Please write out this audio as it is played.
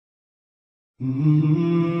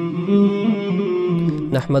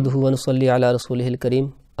Nahmaduhu wa nusalli ala rasulihil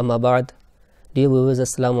kareem. Amma ba'd. Dear viewers,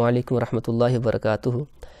 assalamu alaikum wa rahmatullahi wa barakatuhu.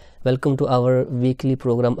 Welcome to our weekly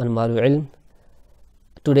program Anwaar-ul-ilm.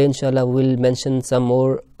 Today inshallah we will mention some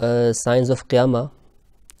more signs of Qiyamah.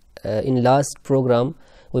 In last program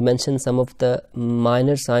we mentioned some of the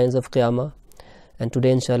minor signs of Qiyamah, and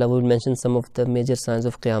today inshallah we will mention some of the major signs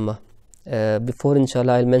of Qiyamah. Before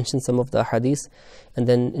inshallah I'll mention some of the hadith, and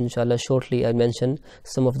then inshallah shortly I'll mention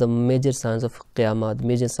some of the major signs of Qiyamah, the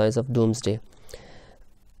major signs of Doomsday.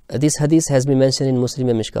 This hadith has been mentioned in Muslim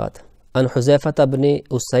and Mishkat. An Huzaifah ibn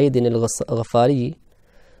Usayd al-Ghafari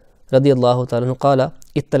radiyallahu ta'ala qala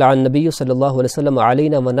ittala'a an-nabiy sallallahu alayhi wa sallam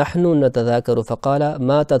alayna wa nahnu natadhakaru faqala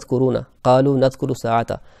ma tadhkuruna qalu nadhkuru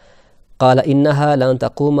sa'ata qala innaha lan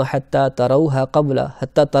taquma hatta tarawha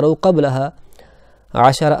qablaha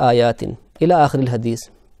 10 ayatin ila akhir al-hadith.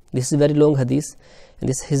 This is a very long hadith, and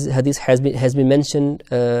this hadith has been mentioned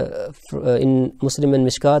in Muslim and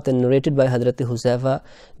Mishkat and narrated by Hazrat Huzaifah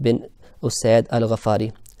bin Usayd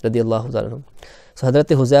al-Ghafari radiyallahu ta'ala. So Hazrat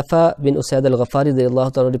Huzaifah bin Usayd al-Ghafari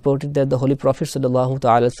radiyallahu ta'ala reported that the Holy Prophet sallallahu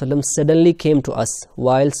ta'ala wasallam suddenly came to us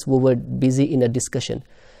whilst we were busy in a discussion.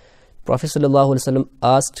 Prophet sallallahu alaihi wasallam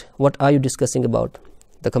asked, "What are you discussing about?"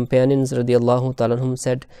 The companions radiyallahu ta'ala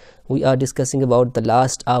said, "We are discussing about the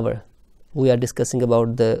last hour. We are discussing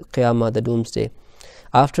about the Qiyamah, the Doomsday."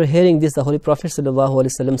 After hearing this, the Holy Prophet sallallahu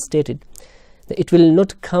alaihi wasallam stated that it will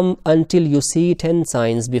not come until you see 10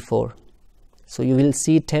 signs before. So you will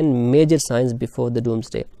see 10 major signs before the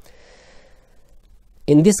Doomsday.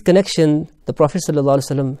 In this connection, the Prophet sallallahu alaihi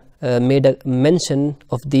wasallam made a mention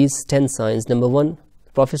of these 10 signs. Number 1,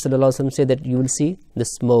 the Prophet sallallahu alaihi wasallam said that you will see the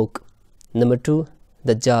smoke. Number 2,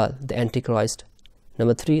 the Dajjal, the Antichrist.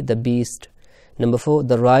 Number 3, the beast. Number 4,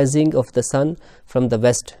 the rising of the sun from the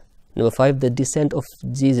west. Number 5, the descent of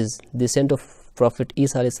Jesus, descent of Prophet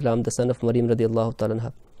Isa alayhi salam, the son of Maryam radiyallahu ta'ala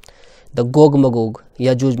anha. The Gog Magog,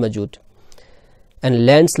 Yajuj Majuj. And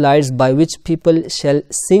landslides by which people shall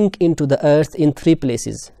sink into the earth in 3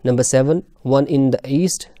 places. Number 7, one in the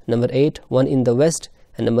east. Number 8, one in the west.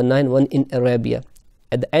 And number 9, one in Arabia.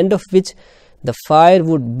 At the end of which the fire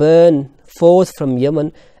would burn forth from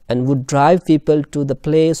Yemen and would drive people to the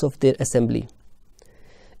place of their assembly.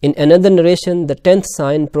 In another narration, the 10th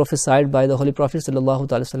sign prophesied by the Holy Prophet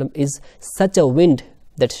ﷺ is such a wind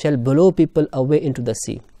that shall blow people away into the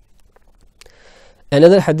sea.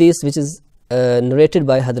 Another hadith which is narrated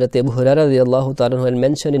by Hazrat Abu Hurairah radiyallahu ta'ala and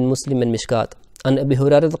mentioned in Muslim and Mishkat. An Abu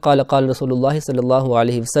Hurairah qala qala Rasulullah sallallahu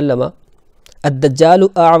alayhi wa sallam ad-dajjalu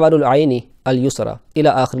A'waru-ul-ilm al-yusra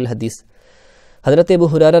ila akhir al-hadith. Hazrat Abu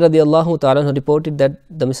Hurairah radiyallahu ta'ala reported that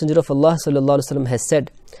the Messenger of Allah sallallahu alaihi wasallam has said,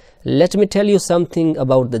 "Let me tell you something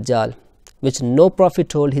about the Dajjal, which no prophet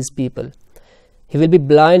told his people. He will be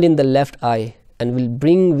blind in the left eye and will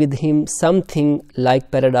bring with him something like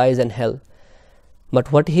paradise and hell.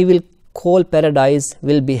 But what he will call paradise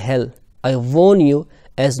will be hell. I warn you,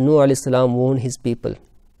 as Nuh alayhi salam warned his people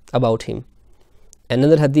about him."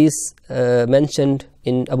 Another hadith mentioned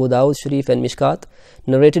in Abu Dawud Sharif and Mishkat,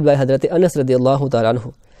 narrated by Hazrat Anas radiyallahu ta'ala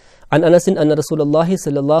anhu. An Anas anna Rasulullah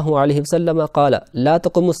sallallahu alayhi wa sallam qala la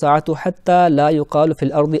taqumu sa'atu hatta la yuqalu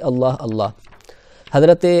fil ardi Allah Allah.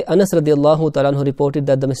 Hazrat Anas radiyallahu ta'ala anhu reported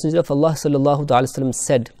that the Messenger of Allah sallallahu ta'ala wasallam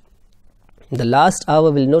said, "The last hour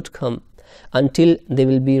will not come until there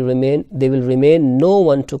will remain no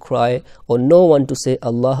one to cry or no one to say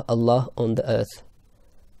Allah Allah on the earth."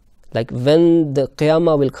 Like when the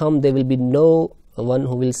Qiyamah will come, there will be no one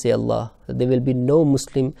who will say Allah. There will be no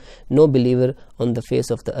Muslim, no believer on the face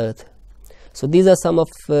of the earth. So these are some of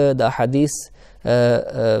the hadiths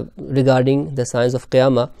regarding the signs of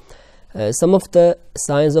Qiyamah. Some of the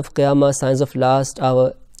signs of Qiyamah, signs of last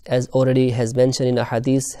hour, as already has mentioned in a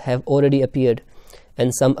hadith, have already appeared,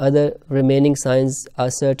 and some other remaining signs are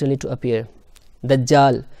certainly to appear.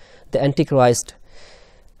 Dajjal, the Antichrist,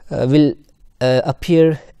 will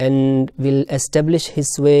appear and will establish his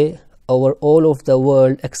way over all of the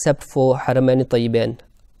world except for Haramain Tayyibain,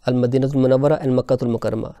 Almadni and Makkah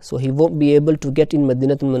al-Mukarramah. So he won't be able to get in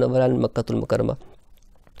Madinah al-Munawwarah and Makkah al-Mukarramah.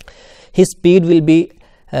 His speed will be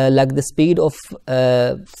like the speed of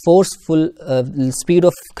speed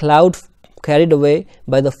of cloud carried away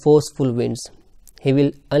by the forceful winds. He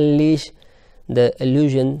will unleash the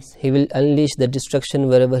illusions. He will unleash the destruction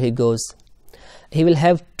wherever he goes. He will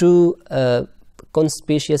have 2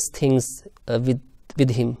 conspicuous things with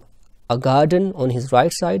him: a garden on his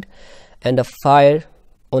right side and a fire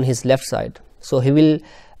on his left side. So he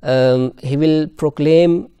will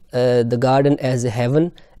proclaim the garden as a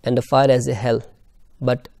heaven and the fire as a hell.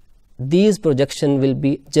 But these projections will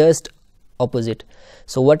be just opposite.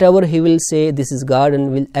 So whatever he will say this is God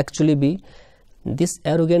and will actually be, this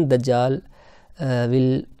arrogant Dajjal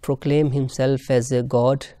will proclaim himself as a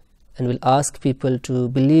God and will ask people to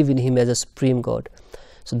believe in him as a supreme God.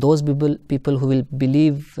 So those people who will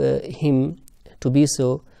believe him to be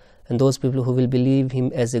so, and those people who will believe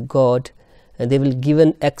him as a God, they will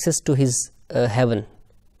given access to his heaven,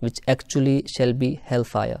 which actually shall be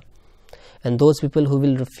hellfire. And those people who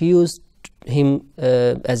will refuse him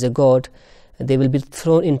as a God, they will be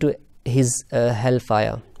thrown into his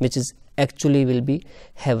hellfire, which is actually will be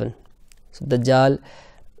heaven. So Dajjal,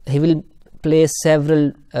 he will play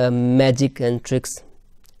several magic and tricks.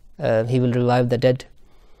 He will revive the dead,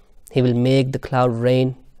 he will make the cloud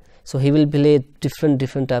rain. So he will play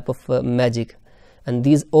different type of magic, and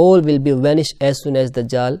these all will be vanished as soon as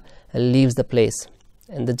Dajjal leaves the place.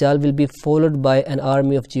 And Dajjal will be followed by an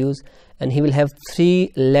army of Jews, and he will have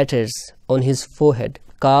 3 letters on his forehead,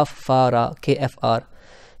 Kaf, Fa, Ra, KFR,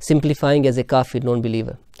 simplifying as a kafir,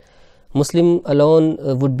 non-believer. Muslim alone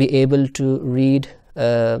would be able to read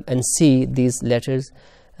and see these letters,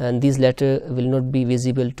 and these letters will not be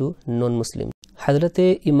visible to non-Muslims.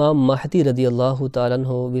 Hazrat Imam Mahdi radiallahu ta'ala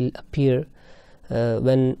anhu will appear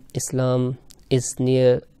when Islam is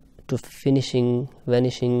near to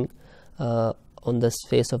vanishing on the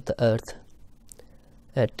face of the earth,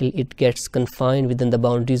 till it gets confined within the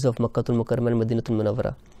boundaries of Makkatul Mukarramah and Madinatul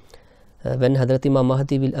Munawwarah. When Hazrat Imam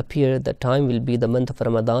Mahdi will appear, the time will be the month of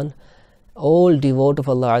Ramadan. All devout of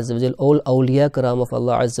Allah Azza wa Jal, all awliya karam of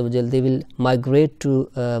Allah Azza wa Jal, they will migrate to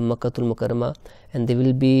Makkatul Mukarramah, and they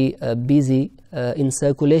will be busy in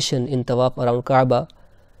circulation in tawaf around Kaaba.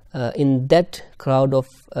 In that crowd of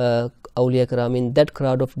awliya karam, in that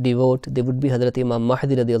crowd of devout, there would be Hazrat Imam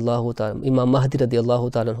Mahdi radiallahu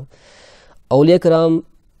ta'ala. Awliya karam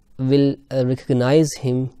will recognize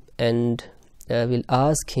him and will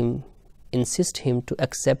ask him, insist him to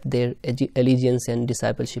accept their allegiance and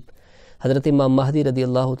discipleship. Hazrat Imam Mahdi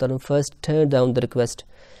radiallahu ta'ala first turned down the request,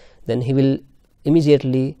 then he will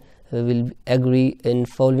immediately will agree in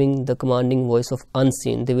following the commanding voice of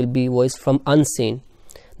unseen. There will be voice from unseen.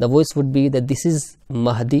 The voice would be that this is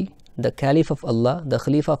Mahdi, the Caliph of Allah, the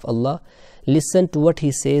Khalifa of Allah. Listen to what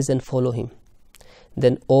he says and follow him.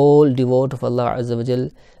 Then all devout of Allah Azza wa Jal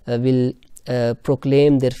will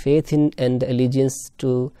proclaim their faith in and allegiance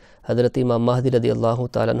to Hazrat Imam Mahdi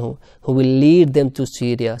radiallahu ta'ala anhu, who will lead them to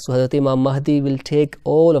Syria. So Hazrat Imam Mahdi will take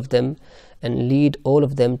all of them and lead all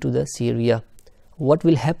of them to the Syria. What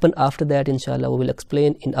will happen after that, inshallah, we will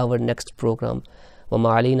explain in our next program. وَمَا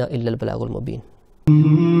عَلَيْنَا إِلَّا الْبَلَاغُ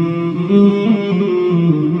الْمُبِينُ.